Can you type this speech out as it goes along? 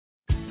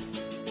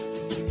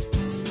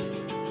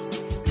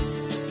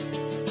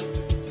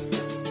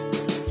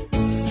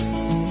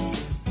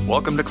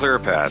Welcome to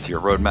ClearPath,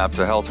 your roadmap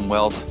to health and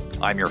wealth.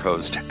 I'm your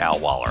host, Al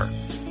Waller.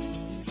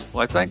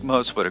 Well, I think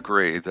most would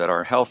agree that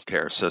our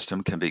healthcare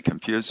system can be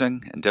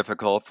confusing and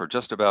difficult for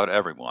just about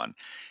everyone,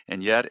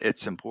 and yet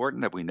it's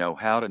important that we know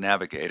how to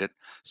navigate it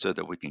so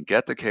that we can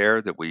get the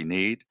care that we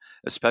need,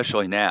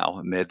 especially now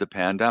amid the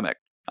pandemic.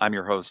 I'm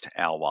your host,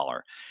 Al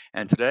Waller,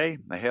 and today,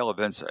 Mihaela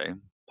Vince,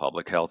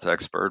 public health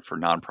expert for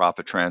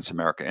nonprofit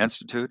Transamerica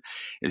Institute,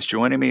 is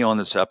joining me on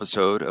this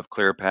episode of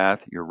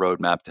ClearPath, your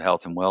roadmap to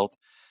health and wealth,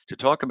 to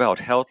talk about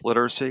health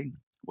literacy,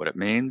 what it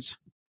means,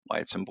 why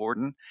it's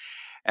important,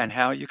 and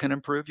how you can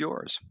improve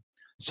yours.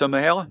 So,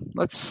 Mihaela,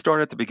 let's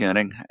start at the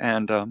beginning.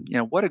 And,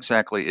 what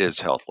exactly is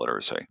health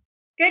literacy?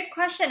 Good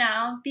question,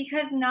 Al,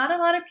 because not a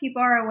lot of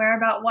people are aware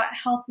about what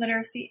health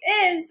literacy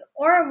is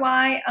or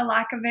why a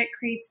lack of it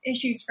creates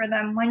issues for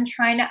them when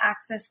trying to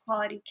access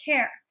quality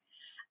care.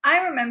 I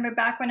remember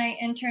back when I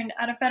interned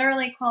at a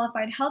federally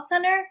qualified health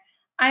center,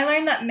 I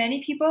learned that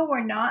many people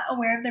were not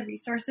aware of the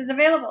resources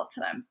available to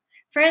them.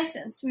 For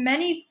instance,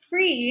 many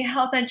free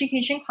health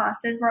education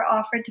classes were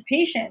offered to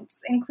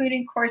patients,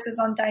 including courses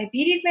on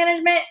diabetes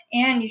management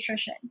and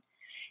nutrition.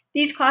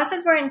 These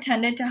classes were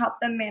intended to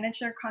help them manage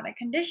their chronic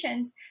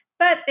conditions,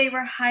 but they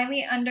were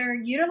highly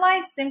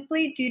underutilized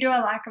simply due to a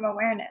lack of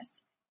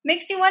awareness.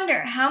 Makes you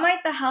wonder, how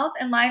might the health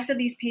and lives of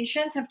these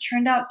patients have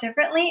turned out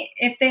differently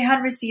if they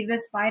had received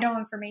this vital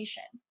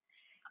information?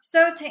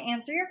 So to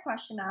answer your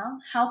question, Al,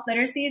 health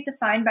literacy is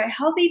defined by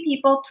Healthy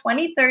People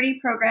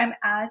 2030 program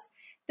as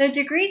the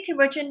degree to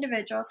which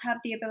individuals have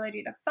the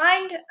ability to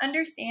find,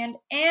 understand,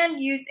 and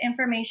use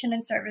information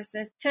and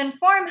services to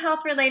inform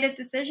health-related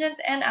decisions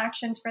and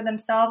actions for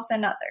themselves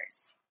and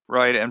others.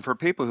 Right, and for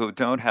people who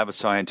don't have a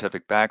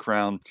scientific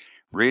background,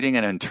 reading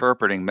and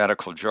interpreting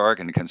medical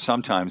jargon can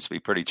sometimes be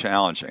pretty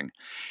challenging.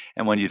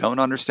 And when you don't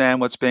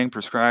understand what's being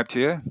prescribed to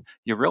you,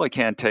 you really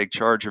can't take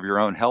charge of your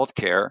own health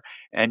care,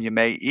 and you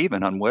may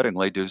even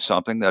unwittingly do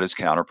something that is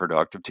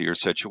counterproductive to your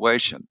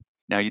situation.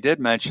 Now, you did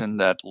mention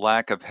that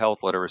lack of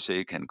health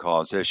literacy can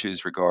cause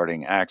issues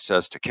regarding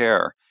access to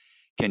care.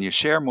 Can you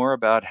share more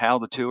about how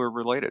the two are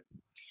related?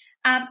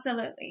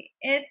 Absolutely.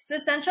 It's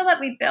essential that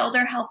we build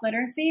our health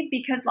literacy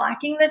because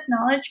lacking this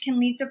knowledge can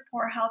lead to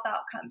poor health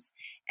outcomes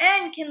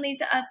and can lead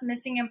to us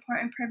missing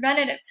important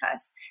preventative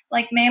tests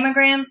like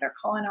mammograms or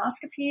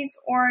colonoscopies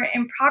or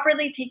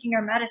improperly taking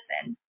our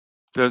medicine.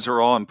 Those are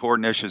all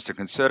important issues to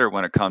consider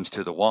when it comes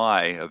to the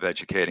why of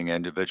educating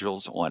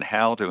individuals on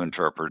how to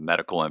interpret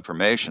medical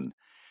information.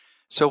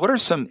 So, what are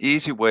some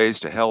easy ways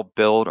to help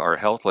build our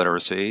health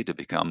literacy to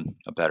become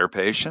a better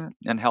patient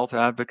and health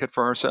advocate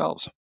for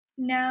ourselves?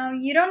 Now,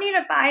 you don't need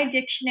to buy a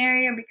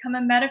dictionary or become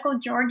a medical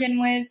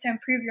jargon whiz to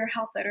improve your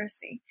health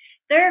literacy.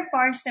 There are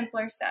far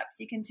simpler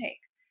steps you can take.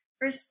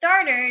 For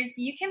starters,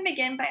 you can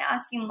begin by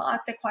asking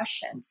lots of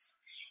questions.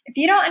 If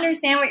you don't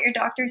understand what your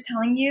doctor is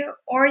telling you,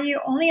 or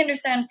you only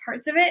understand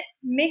parts of it,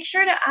 make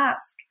sure to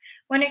ask.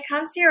 When it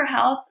comes to your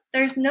health,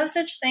 there's no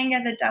such thing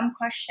as a dumb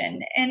question,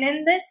 and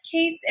in this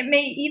case, it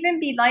may even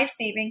be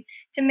life-saving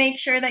to make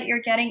sure that you're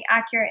getting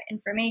accurate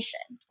information.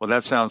 Well,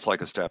 that sounds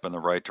like a step in the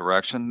right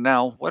direction.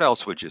 Now, what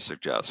else would you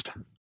suggest?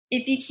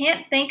 If you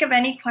can't think of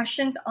any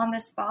questions on the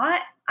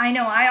spot, I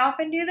know I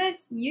often do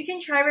this, you can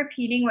try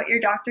repeating what your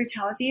doctor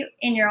tells you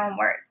in your own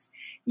words.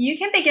 You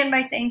can begin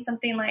by saying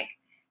something like,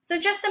 "So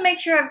just to make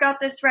sure I've got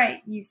this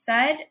right, you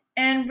said,"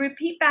 and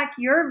repeat back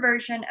your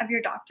version of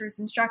your doctor's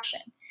instruction.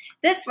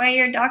 This way,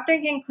 your doctor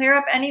can clear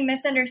up any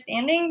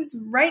misunderstandings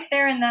right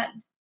there and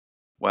then.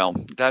 Well,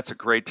 that's a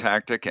great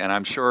tactic, and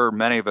I'm sure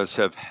many of us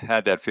have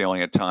had that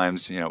feeling at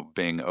times,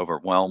 being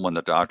overwhelmed when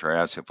the doctor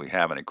asks if we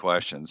have any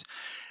questions.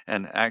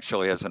 And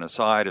actually, as an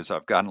aside, as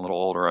I've gotten a little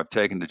older, I've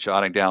taken to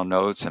jotting down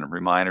notes and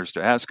reminders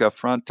to ask up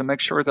front to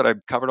make sure that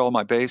I've covered all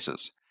my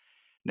bases.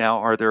 Now,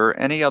 are there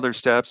any other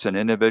steps an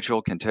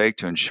individual can take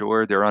to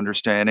ensure they're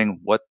understanding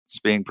what's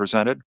being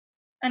presented?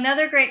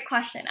 Another great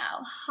question,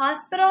 Al.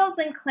 Hospitals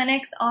and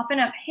clinics often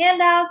have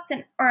handouts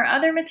or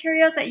other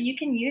materials that you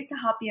can use to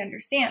help you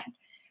understand.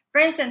 For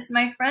instance,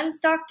 my friend's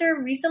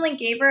doctor recently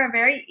gave her a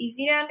very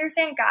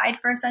easy-to-understand guide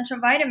for essential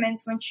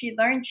vitamins when she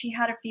learned she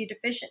had a few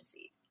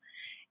deficiencies.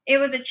 It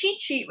was a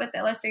cheat sheet with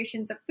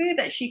illustrations of food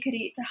that she could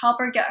eat to help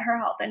her get her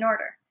health in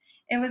order.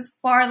 It was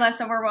far less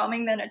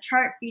overwhelming than a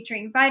chart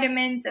featuring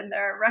vitamins and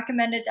their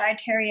recommended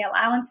dietary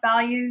allowance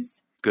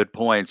values. Good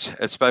points,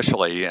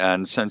 especially,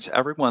 and since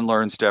everyone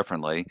learns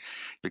differently,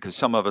 because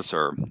some of us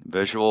are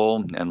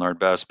visual and learn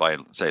best by,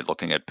 say,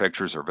 looking at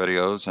pictures or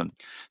videos, and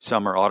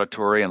some are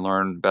auditory and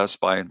learn best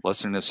by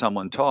listening to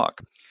someone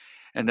talk.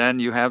 And then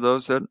you have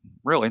those that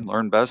really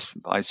learn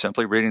best by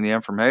simply reading the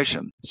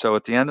information. So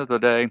at the end of the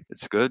day,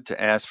 it's good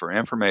to ask for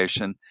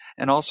information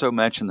and also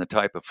mention the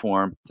type of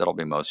form that'll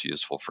be most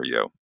useful for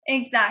you.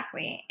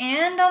 Exactly.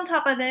 And on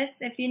top of this,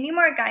 if you need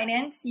more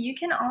guidance, you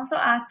can also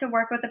ask to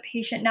work with a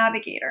patient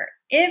navigator,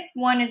 if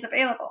one is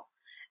available.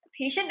 A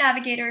patient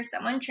navigator is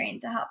someone trained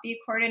to help you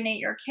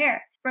coordinate your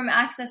care, from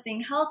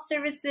accessing health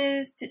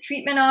services to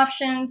treatment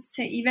options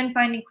to even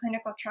finding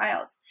clinical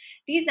trials.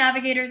 These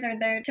navigators are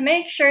there to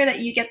make sure that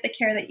you get the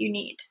care that you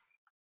need.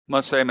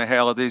 Must say,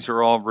 Mihaela, these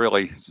are all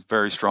really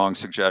very strong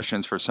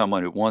suggestions for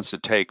someone who wants to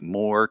take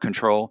more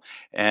control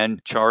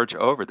and charge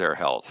over their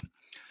health.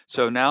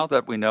 So now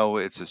that we know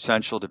it's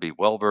essential to be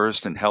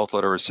well-versed in health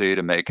literacy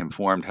to make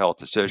informed health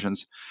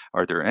decisions,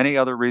 are there any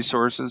other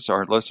resources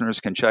our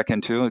listeners can check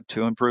into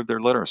to improve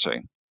their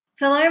literacy?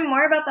 To learn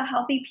more about the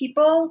Healthy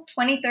People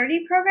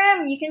 2030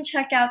 program, you can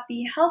check out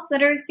the Health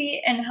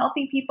Literacy and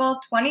Healthy People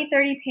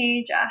 2030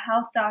 page at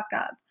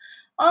health.gov.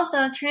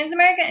 Also,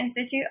 Transamerica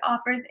Institute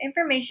offers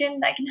information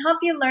that can help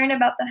you learn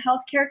about the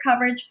healthcare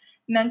coverage,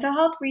 mental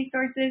health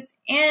resources,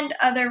 and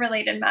other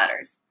related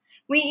matters.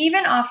 We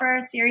even offer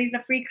a series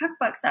of free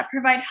cookbooks that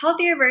provide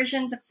healthier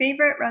versions of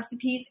favorite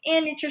recipes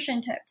and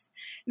nutrition tips.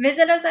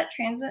 Visit us at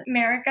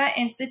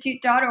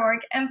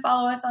transamericainstitute.org and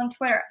follow us on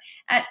Twitter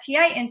at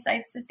TI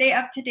Insights to stay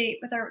up to date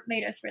with our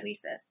latest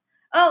releases.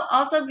 Oh,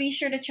 also be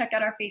sure to check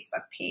out our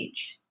Facebook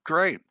page.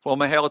 Great. Well,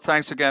 Mihaela,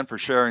 thanks again for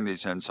sharing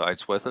these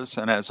insights with us.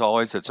 And as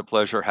always, it's a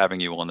pleasure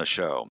having you on the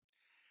show.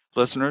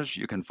 Listeners,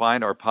 you can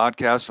find our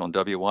podcast on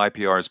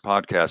WYPR's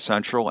Podcast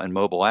Central and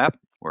mobile app,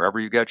 wherever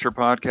you get your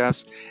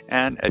podcasts,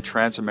 and at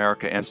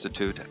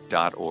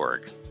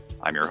transamericainstitute.org.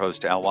 I'm your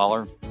host, Al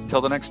Waller.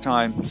 Till the next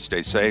time,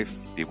 stay safe,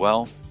 be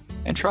well,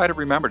 and try to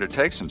remember to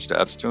take some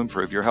steps to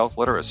improve your health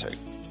literacy.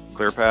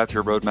 ClearPath,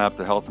 your roadmap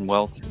to health and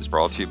wealth, is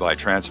brought to you by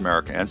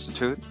Transamerica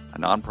Institute, a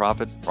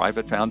nonprofit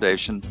private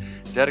foundation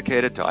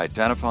dedicated to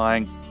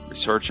identifying,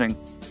 researching,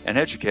 and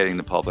educating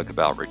the public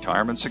about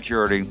retirement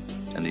security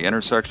and the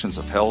intersections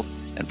of health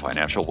and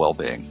financial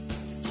well-being.